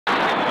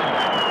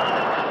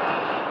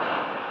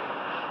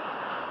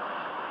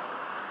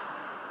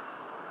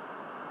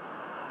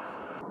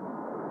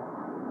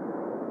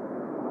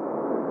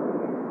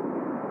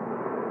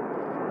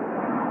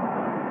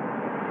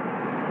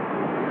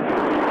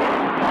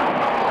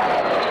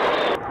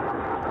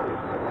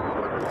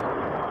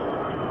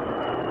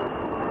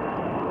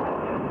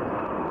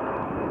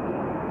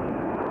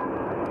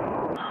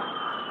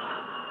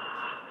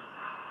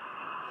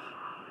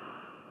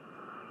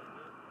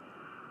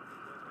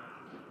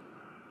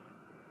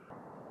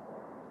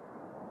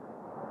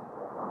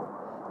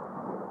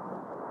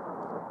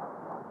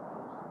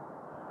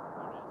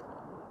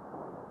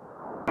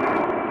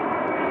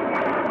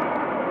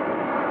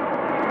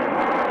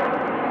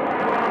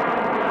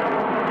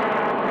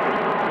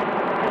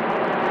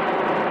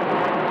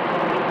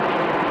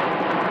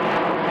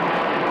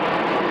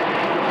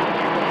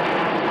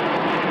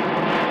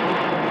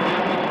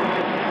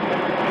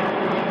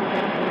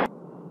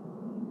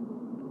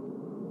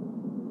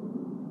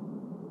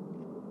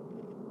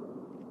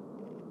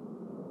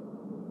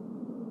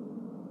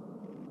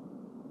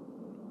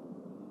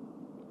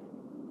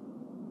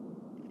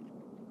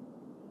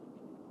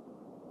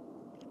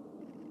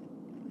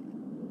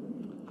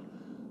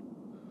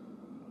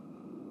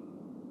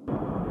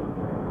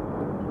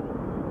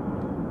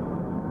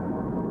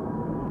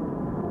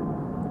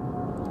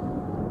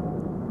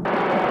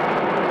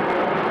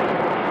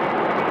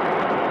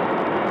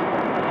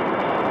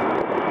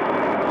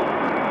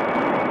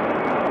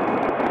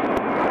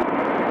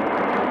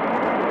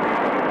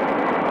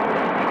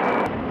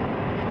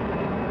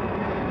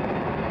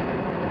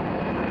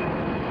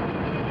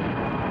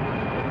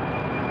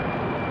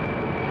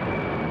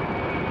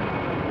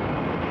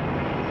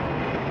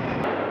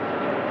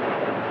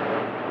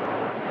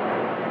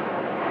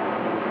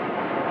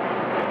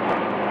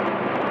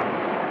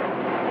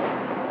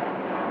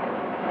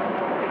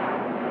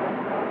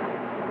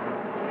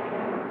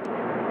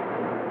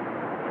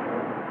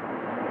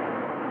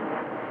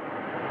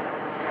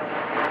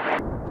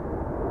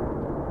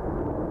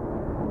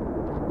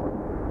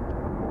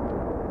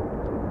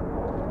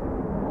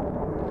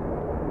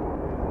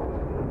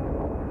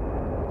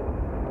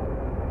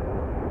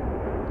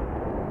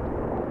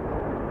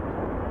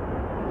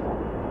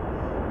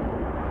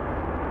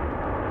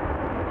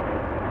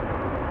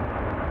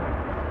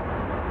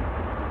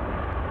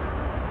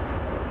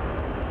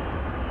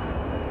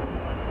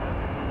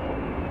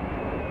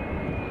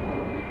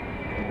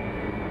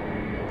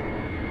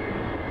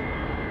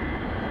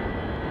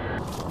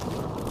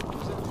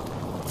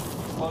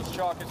Close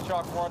chalk, it's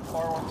chalk 1,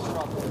 far 1 is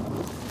chalk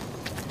 2.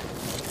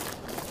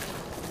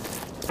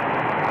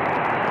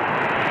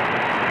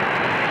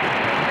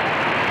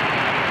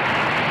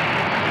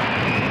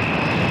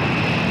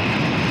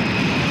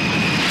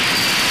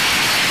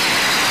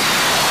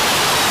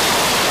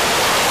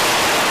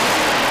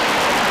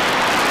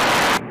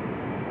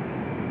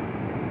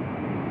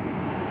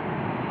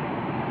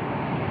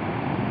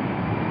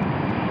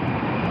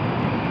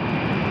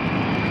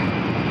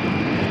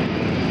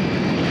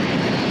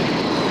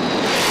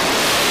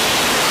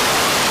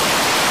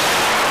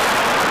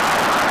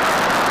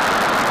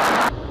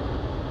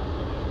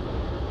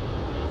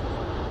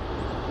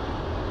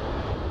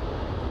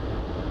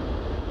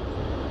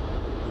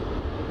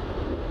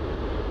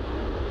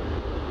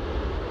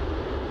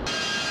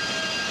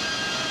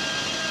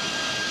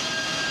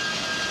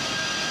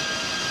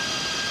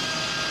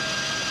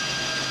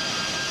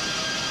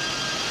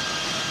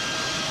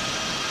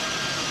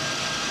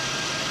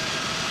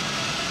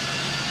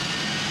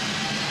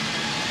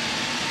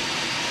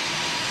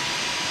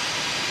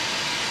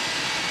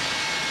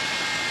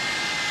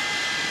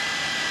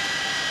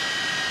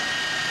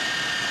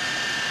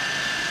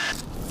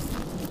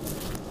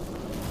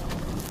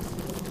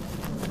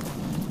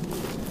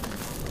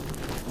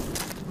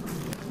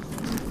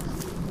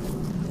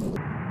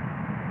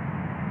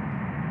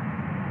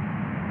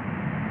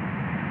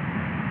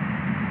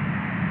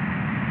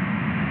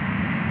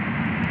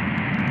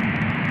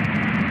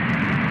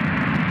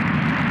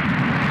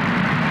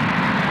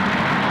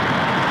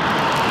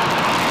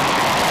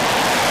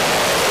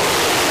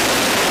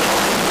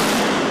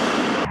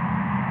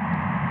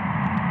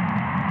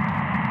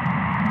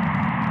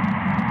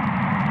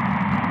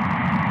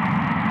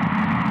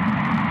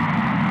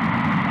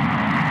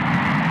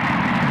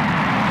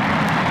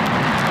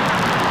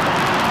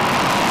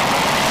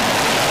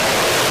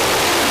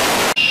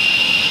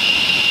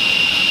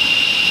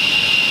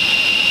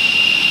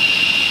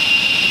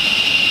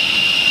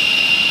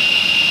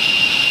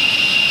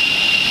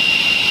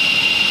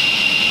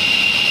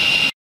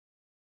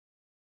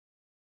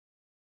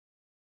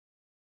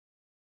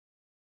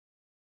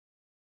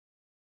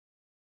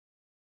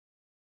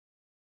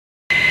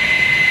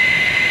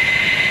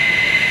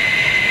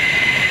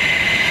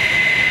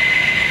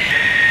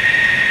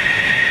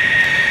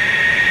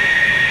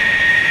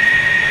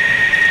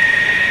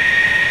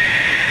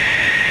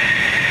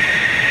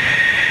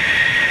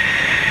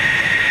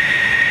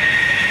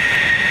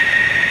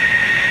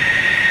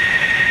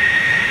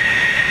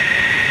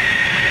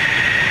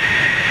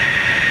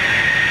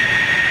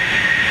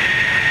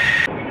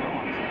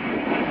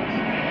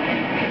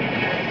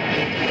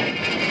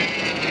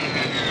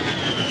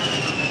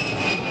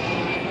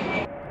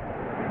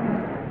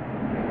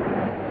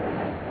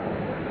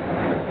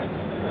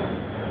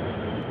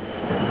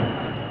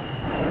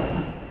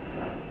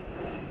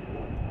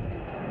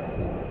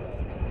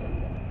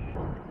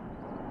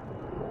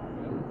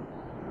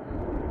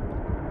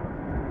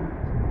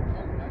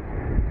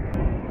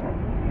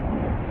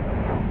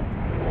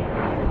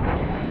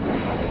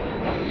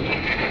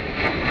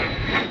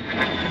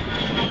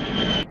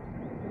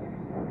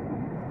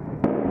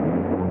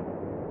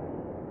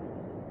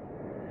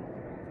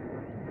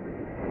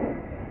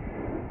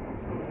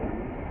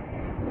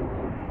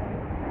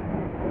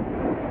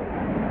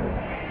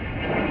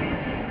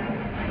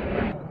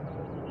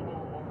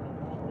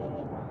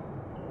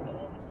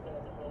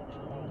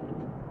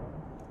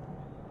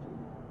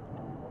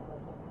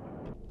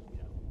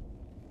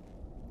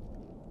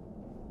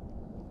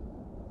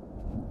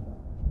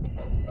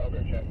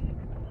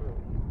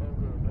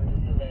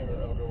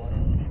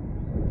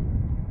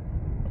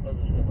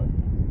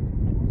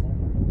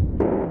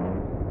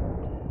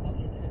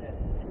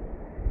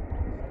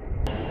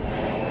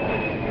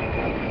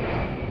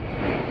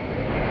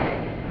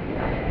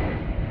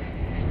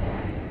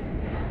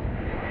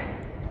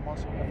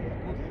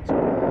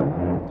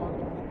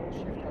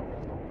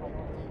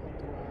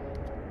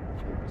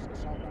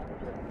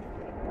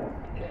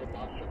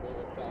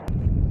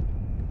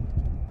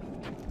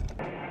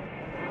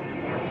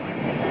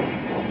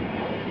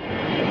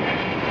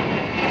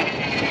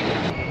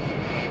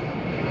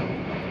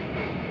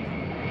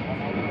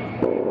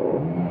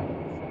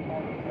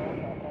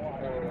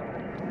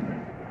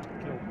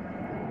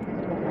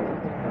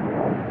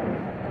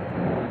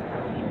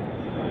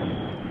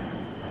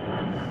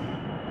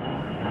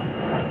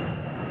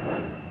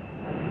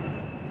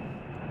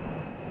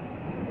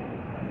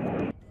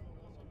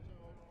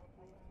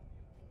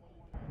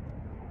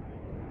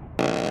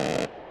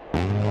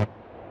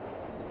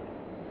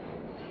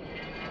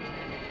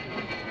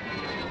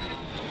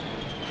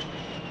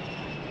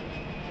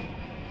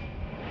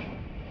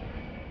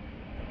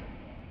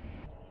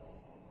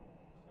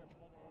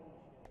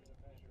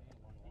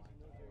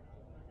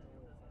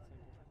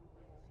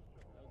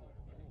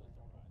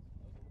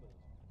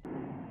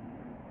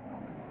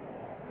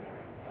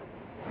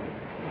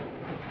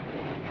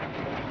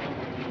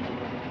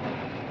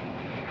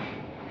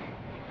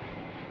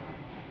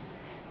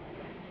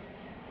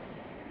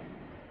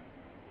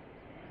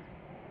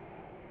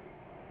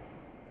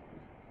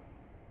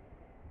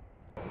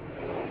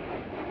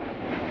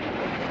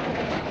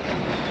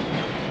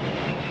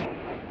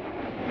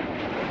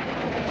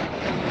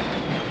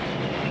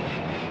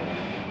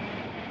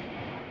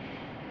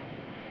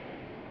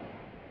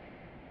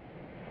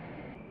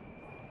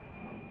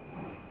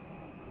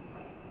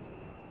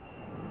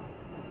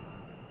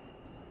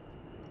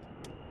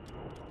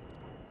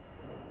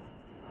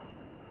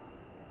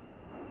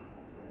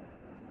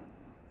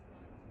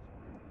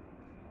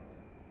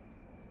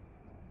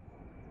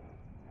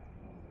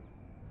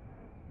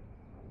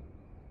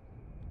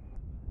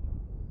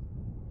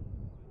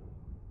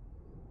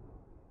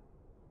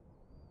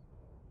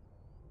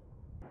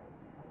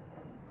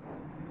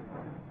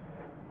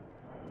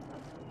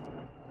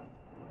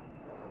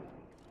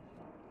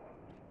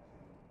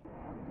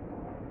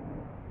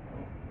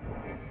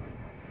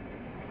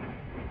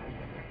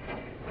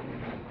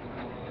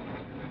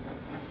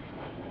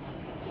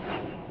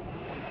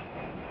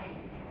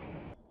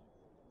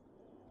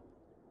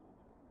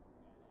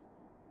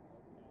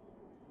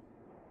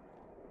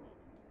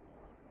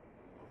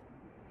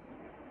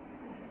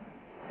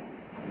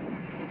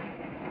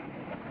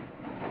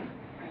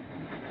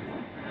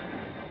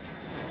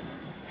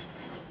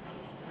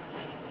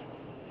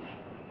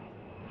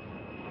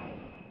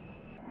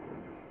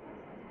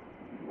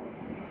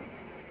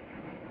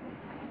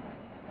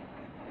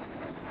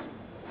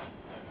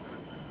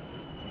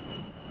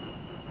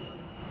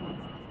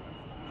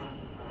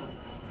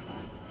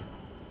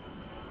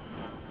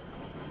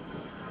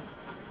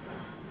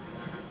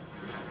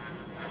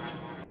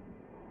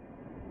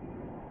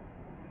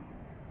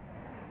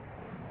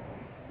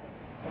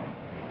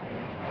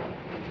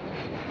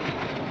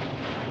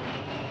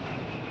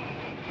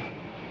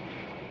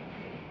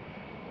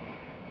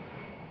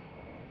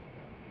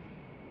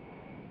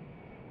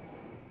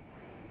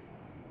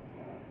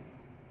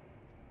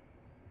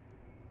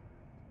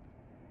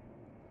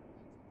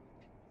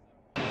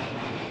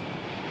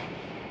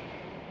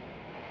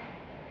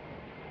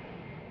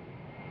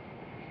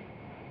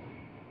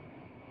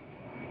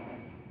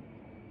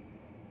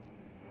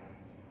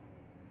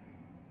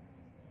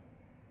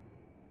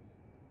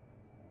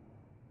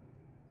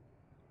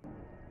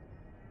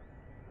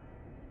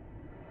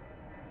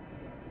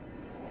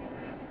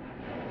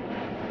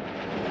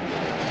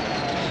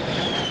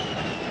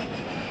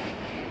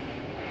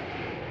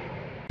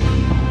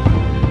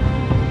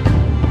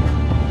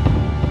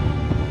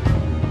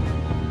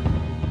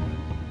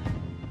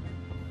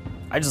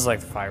 I just like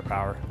the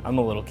firepower. I'm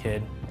a little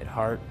kid at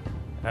heart.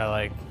 I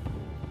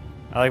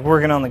like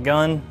working on the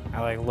gun.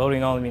 I like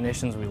loading all the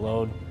munitions we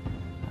load.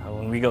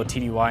 When we go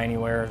TDY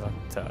anywhere,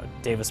 like to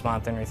Davis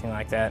Mountain or anything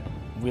like that,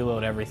 we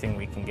load everything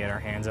we can get our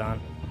hands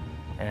on.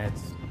 And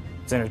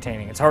it's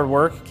entertaining. It's hard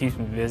work, it keeps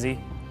me busy,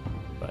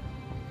 but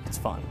it's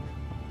fun.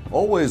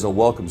 Always a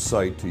welcome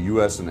sight to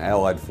U.S. and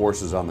Allied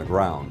forces on the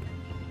ground.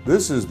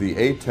 This is the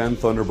A-10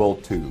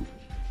 Thunderbolt II,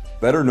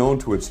 better known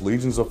to its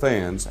legions of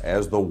fans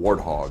as the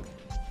Warthog.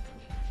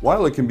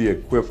 While it can be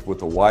equipped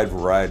with a wide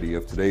variety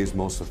of today's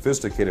most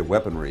sophisticated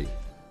weaponry,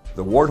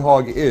 the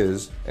Warthog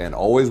is, and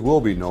always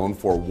will be, known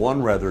for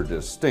one rather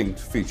distinct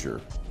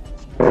feature.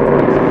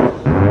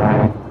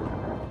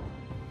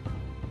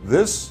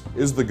 This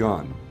is the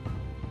gun.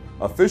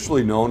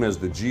 Officially known as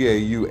the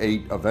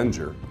GAU-8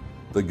 Avenger,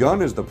 the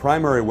gun is the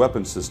primary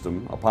weapon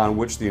system upon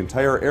which the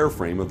entire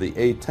airframe of the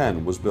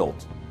A-10 was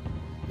built.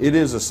 It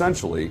is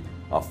essentially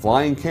a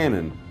flying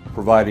cannon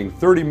providing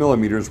 30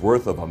 millimeters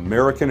worth of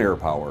American air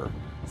power.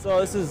 So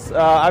this is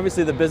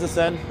obviously the business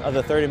end of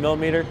the 30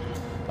 millimeter.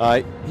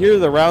 Here are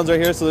the rounds right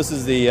here. So this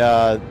is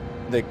the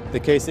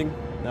casing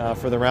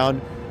for the round,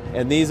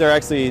 and these are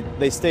actually,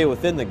 they stay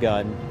within the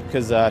gun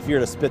because if you were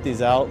to spit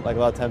these out, like a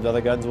lot of times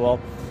other guns will,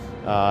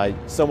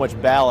 so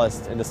much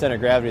ballast and the center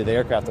of gravity of the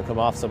aircraft will come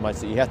off so much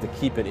that you have to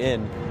keep it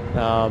in.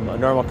 A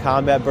normal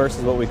combat burst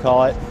is what we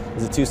call it.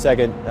 It's a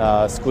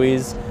 2-second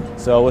squeeze.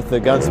 So with the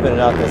gun spinning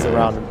out, that's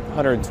around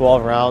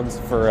 112 rounds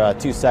for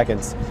 2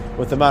 seconds.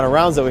 With the amount of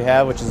rounds that we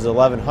have, which is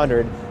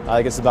 1,100,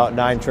 I guess about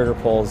 9 trigger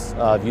pulls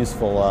of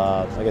useful,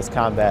 I guess,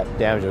 combat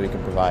damage that we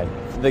can provide.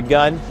 The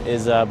gun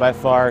is by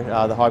far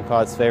the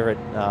Hogpod's favorite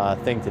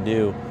thing to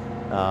do.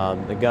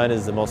 The gun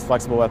is the most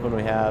flexible weapon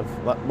we have,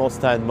 most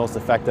of the time the most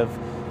effective,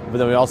 but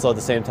then we also at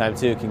the same time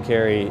too can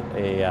carry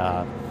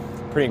a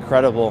pretty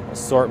incredible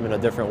assortment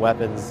of different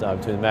weapons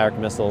between the Maverick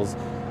missiles,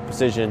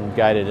 precision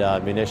guided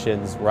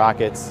munitions,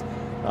 rockets,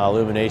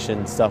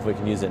 illumination stuff we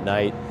can use at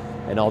night,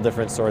 and all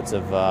different sorts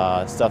of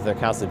stuff they're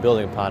constantly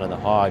building upon on the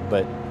Hog.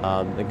 But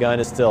the gun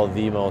is still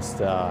the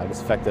most I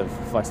guess, effective,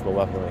 flexible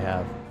weapon that we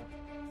have.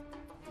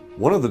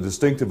 One of the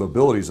distinctive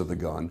abilities of the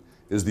gun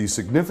is the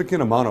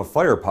significant amount of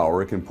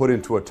firepower it can put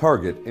into a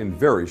target in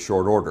very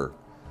short order.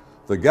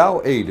 The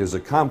GAU-8 is a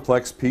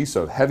complex piece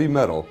of heavy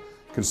metal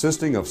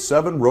consisting of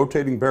 7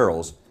 rotating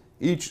barrels,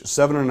 each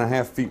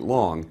 7.5 feet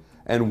long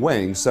and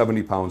weighing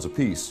 70 pounds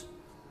apiece,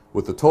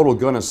 with the total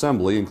gun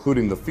assembly,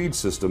 including the feed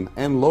system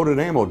and loaded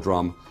ammo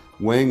drum,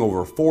 weighing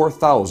over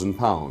 4,000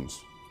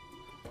 pounds.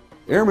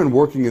 Airmen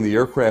working in the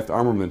aircraft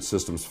armament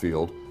systems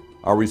field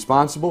are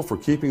responsible for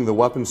keeping the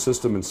weapon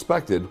system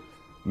inspected,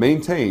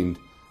 maintained,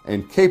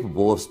 and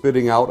capable of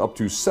spitting out up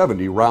to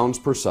 70 rounds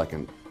per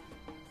second.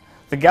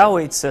 The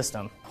GAU-8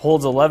 system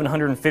holds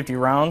 1,150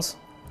 rounds.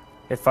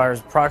 It fires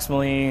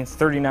approximately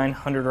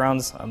 3,900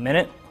 rounds a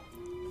minute.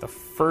 The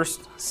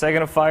first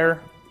second of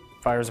fire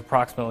fires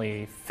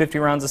approximately 50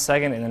 rounds a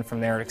second, and then from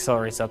there it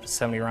accelerates up to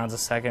 70 rounds a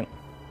second.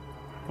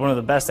 One of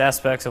the best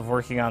aspects of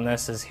working on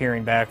this is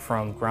hearing back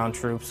from ground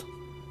troops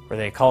where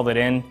they called it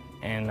in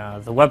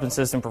and the weapon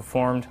system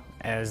performed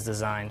as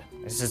designed.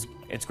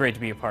 It's great to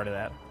be a part of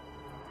that.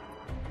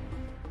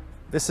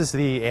 This is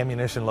the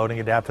ammunition loading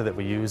adapter that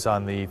we use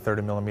on the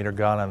 30mm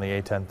gun on the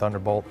A-10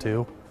 Thunderbolt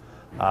II.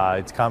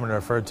 It's commonly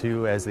referred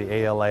to as the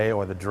ALA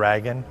or the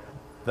Dragon.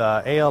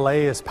 The ALA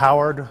is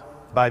powered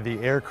by the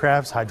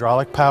aircraft's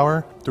hydraulic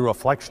power through a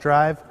flex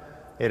drive.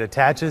 It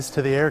attaches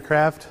to the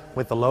aircraft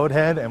with the load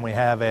head, and we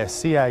have a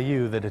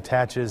CIU that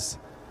attaches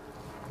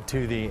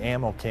to the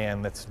ammo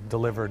can that's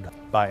delivered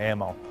by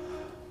ammo.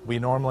 We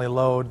normally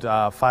load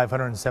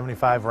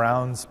 575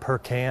 rounds per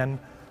can,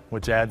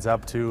 which adds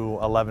up to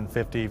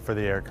 1,150 for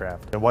the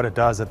aircraft. And what it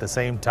does at the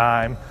same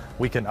time,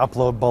 we can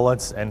upload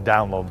bullets and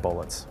download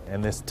bullets,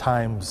 and this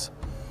times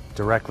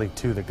directly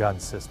to the gun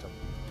system.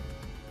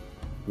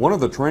 One of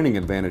the training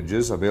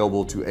advantages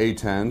available to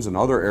A-10s and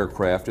other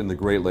aircraft in the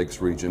Great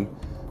Lakes region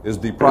is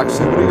the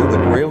proximity of the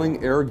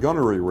Grayling Air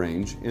Gunnery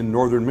Range in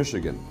northern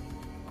Michigan.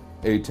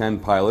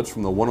 A-10 pilots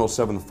from the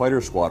 107th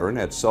Fighter Squadron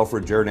at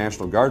Selfridge Air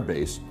National Guard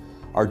Base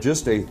are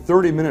just a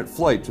 30-minute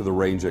flight to the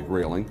range at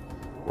Grayling,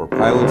 where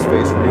pilots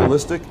face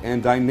realistic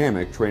and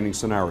dynamic training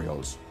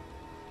scenarios.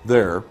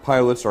 There,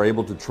 pilots are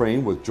able to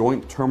train with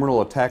joint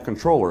terminal attack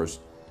controllers,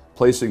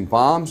 placing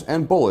bombs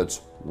and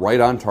bullets right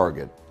on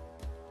target.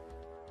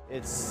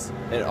 It's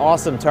an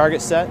awesome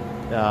target set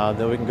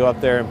that we can go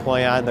up there and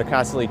play on. They're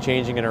constantly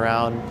changing it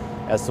around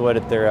as to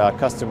what their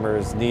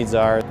customers' needs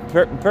are. It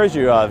prepares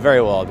you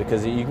very well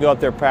because you can go up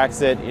there,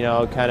 practice it,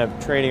 kind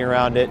of training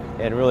around it,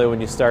 and really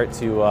when you start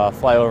to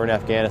fly over in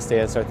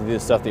Afghanistan, start to do the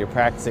stuff that you're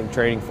practicing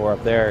training for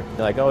up there, you're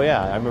like, oh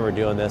yeah, I remember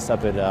doing this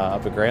up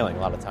at Grayling a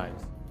lot of times.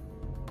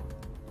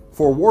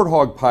 For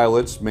Warthog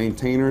pilots,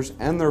 maintainers,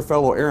 and their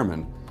fellow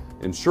airmen,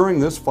 ensuring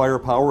this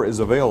firepower is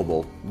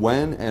available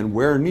when and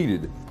where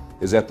needed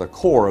is at the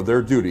core of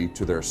their duty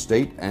to their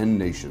state and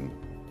nation.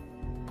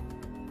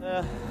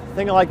 The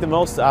thing I like the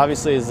most,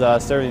 obviously, is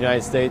serving the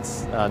United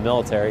States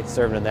military,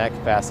 serving in that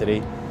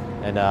capacity,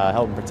 and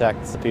helping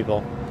protect the people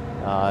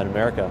in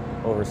America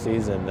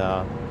overseas, and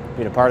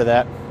being a part of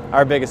that.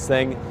 Our biggest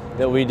thing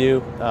that we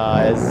do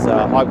as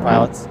hog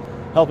pilots,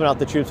 helping out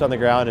the troops on the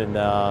ground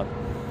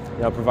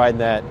and providing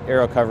that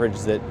aero coverage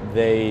that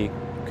they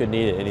could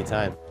need at any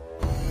time.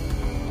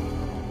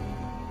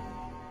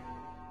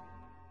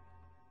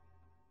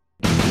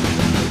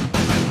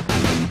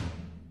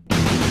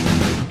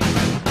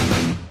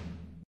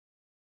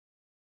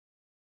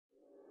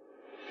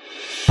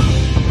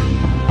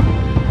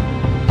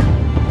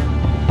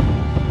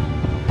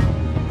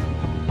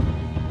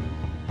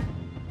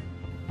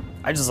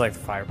 I just like the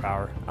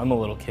firepower. I'm a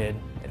little kid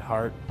at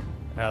heart.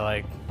 I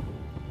like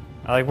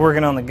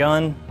working on the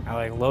gun. I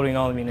like loading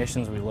all the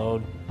munitions we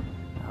load.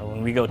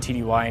 When we go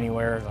TDY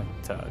anywhere,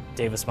 like to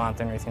Davis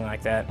Monthan or anything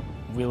like that,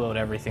 we load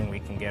everything we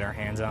can get our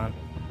hands on.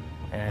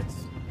 And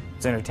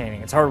it's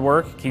entertaining. It's hard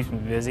work, it keeps me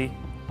busy,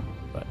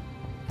 but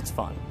it's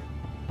fun.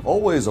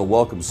 Always a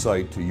welcome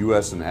sight to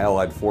U.S. and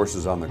Allied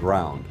forces on the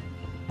ground.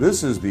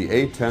 This is the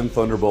A-10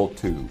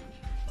 Thunderbolt II,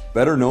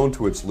 better known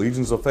to its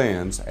legions of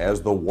fans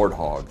as the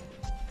Warthog.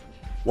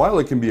 While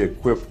it can be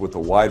equipped with a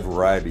wide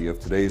variety of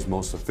today's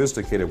most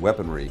sophisticated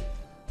weaponry,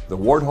 the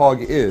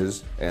Warthog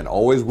is and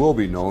always will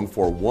be known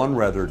for one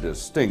rather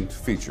distinct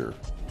feature.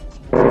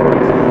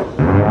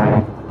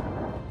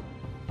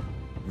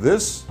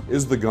 This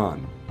is the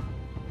gun.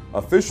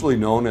 Officially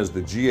known as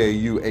the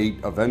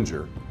GAU-8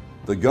 Avenger,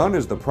 the gun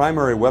is the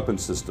primary weapon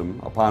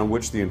system upon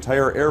which the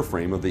entire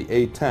airframe of the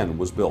A-10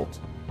 was built.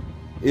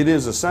 It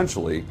is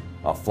essentially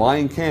a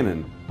flying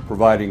cannon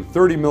providing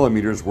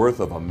 30mm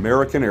worth of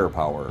American air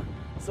power.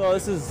 So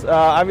this is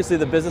obviously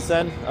the business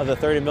end of the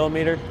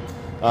 30mm.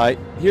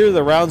 Here are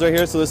the rounds right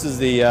here. So this is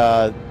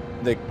the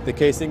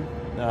casing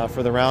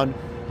for the round,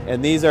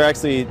 and these are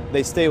actually,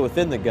 they stay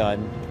within the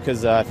gun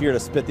because if you were to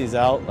spit these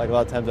out, like a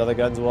lot of times other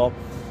guns will,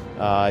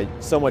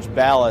 so much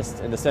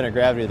ballast and the center of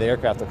gravity of the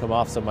aircraft will come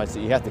off so much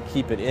that you have to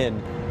keep it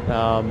in.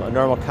 A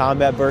normal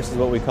combat burst is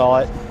what we call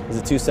it. It's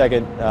a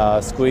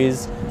 2-second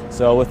squeeze.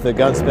 So with the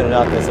gun spinning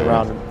up, it's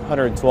around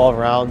 112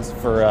 rounds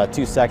for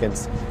 2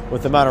 seconds.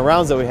 With the amount of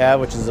rounds that we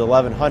have, which is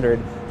 1,100,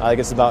 I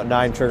guess about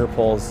 9 trigger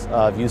pulls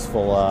of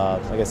useful,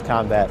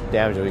 combat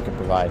damage that we can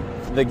provide.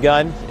 The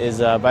gun is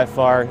by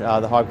far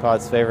the hog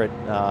pilot's favorite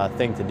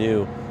thing to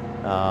do.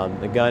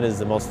 The gun is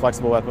the most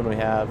flexible weapon we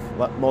have,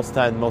 most of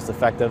the time the most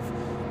effective,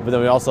 but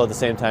then we also at the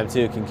same time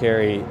too can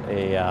carry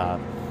a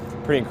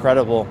pretty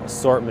incredible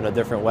assortment of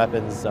different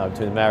weapons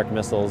between the Maverick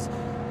missiles,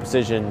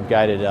 precision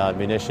guided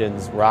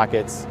munitions,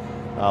 rockets,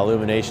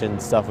 illumination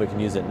stuff we can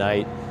use at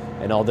night,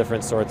 and all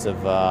different sorts of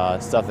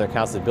stuff they're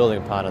constantly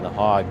building upon in the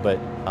hog. But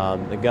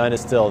the gun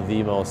is still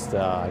the most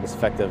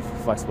effective,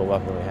 flexible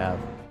weapon we have.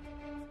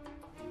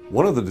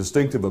 One of the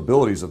distinctive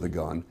abilities of the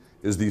gun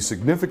is the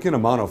significant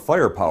amount of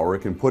firepower it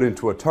can put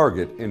into a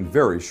target in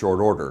very short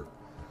order.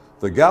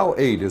 The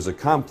GAU-8 is a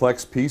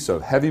complex piece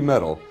of heavy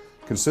metal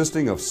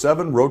consisting of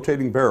 7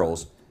 rotating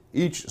barrels,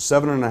 each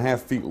 7.5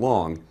 feet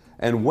long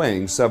and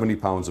weighing 70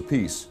 pounds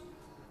apiece,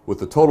 with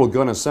the total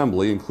gun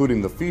assembly,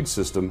 including the feed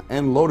system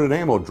and loaded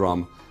ammo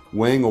drum,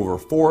 weighing over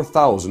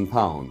 4,000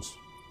 pounds.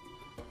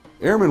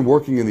 Airmen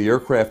working in the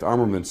aircraft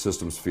armament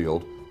systems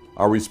field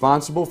are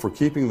responsible for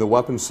keeping the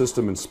weapon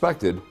system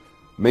inspected,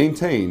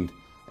 maintained,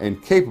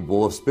 and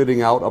capable of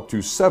spitting out up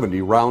to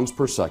 70 rounds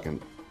per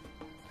second.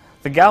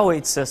 The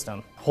GAU-8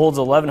 system holds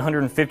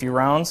 1,150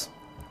 rounds.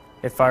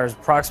 It fires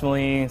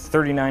approximately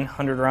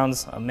 3,900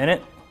 rounds a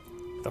minute.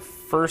 The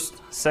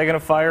first second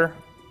of fire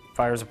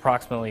fires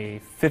approximately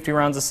 50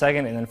 rounds a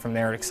second, and then from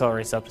there it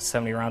accelerates up to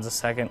 70 rounds a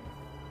second.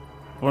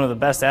 One of the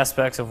best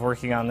aspects of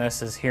working on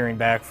this is hearing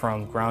back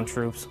from ground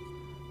troops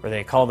where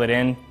they called it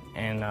in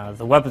and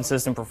the weapon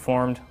system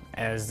performed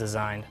as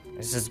designed.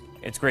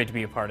 It's great to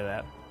be a part of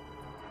that.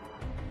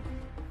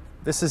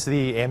 This is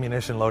the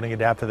ammunition loading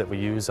adapter that we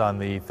use on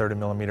the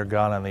 30mm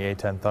gun on the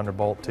A-10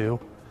 Thunderbolt II.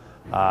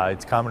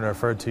 It's commonly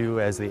referred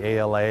to as the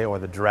ALA or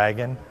the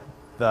Dragon.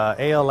 The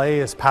ALA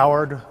is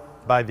powered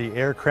by the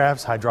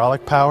aircraft's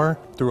hydraulic power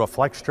through a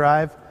flex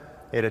drive.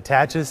 It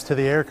attaches to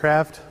the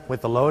aircraft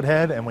with the load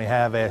head, and we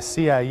have a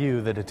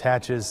CIU that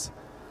attaches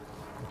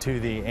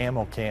to the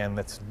ammo can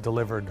that's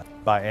delivered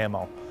by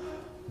ammo.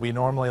 We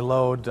normally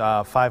load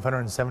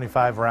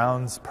 575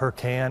 rounds per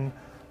can,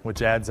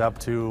 which adds up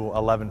to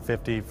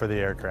 1,150 for the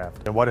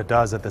aircraft. And what it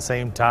does at the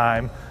same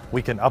time,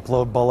 we can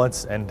upload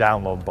bullets and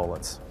download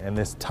bullets, and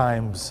this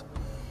times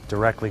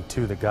directly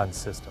to the gun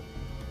system.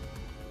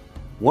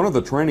 One of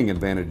the training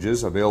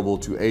advantages available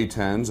to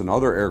A-10s and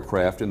other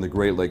aircraft in the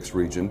Great Lakes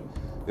region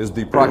is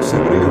the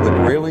proximity of the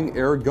Grayling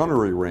Air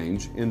Gunnery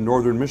Range in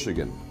northern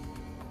Michigan.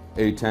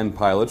 A-10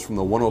 pilots from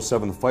the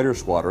 107th Fighter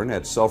Squadron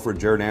at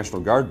Selfridge Air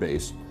National Guard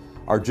Base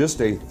are just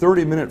a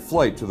 30-minute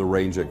flight to the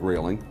range at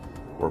Grayling,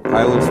 where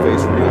pilots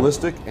face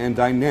realistic and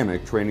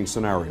dynamic training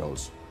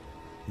scenarios.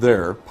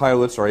 There,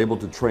 pilots are able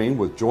to train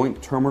with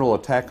joint terminal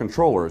attack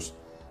controllers,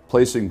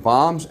 placing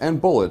bombs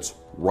and bullets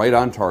right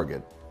on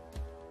target.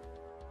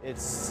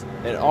 It's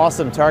an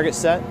awesome target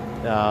set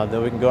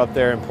that we can go up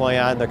there and play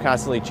on. They're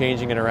constantly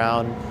changing it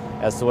around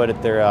as to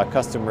what their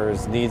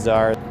customers' needs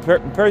are. It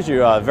prepares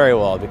you very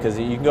well because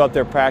you can go up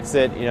there, practice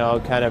it,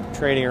 kind of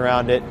training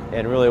around it,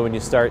 and really when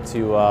you start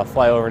to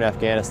fly over in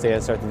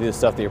Afghanistan, start to do the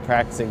stuff that you're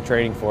practicing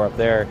training for up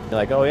there, you're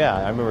like, oh yeah,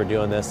 I remember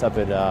doing this up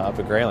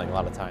at Grayling a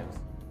lot of times.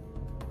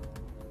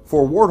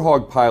 For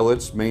Warthog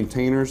pilots,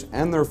 maintainers,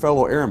 and their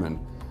fellow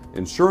airmen,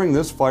 ensuring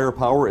this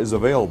firepower is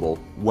available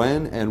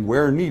when and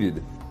where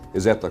needed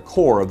is at the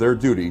core of their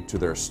duty to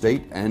their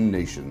state and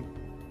nation.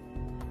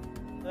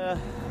 The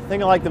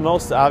thing I like the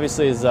most,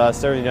 obviously, is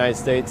serving the United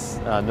States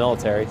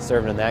military,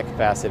 serving in that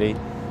capacity,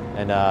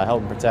 and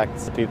helping protect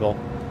the people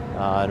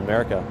in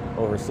America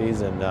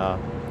overseas, and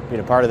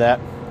being a part of that.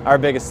 Our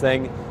biggest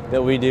thing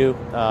that we do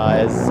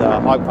as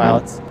hog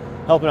pilots,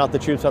 helping out the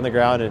troops on the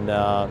ground and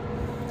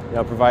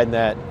providing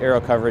that aero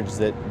coverage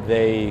that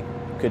they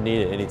could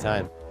need at any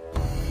time.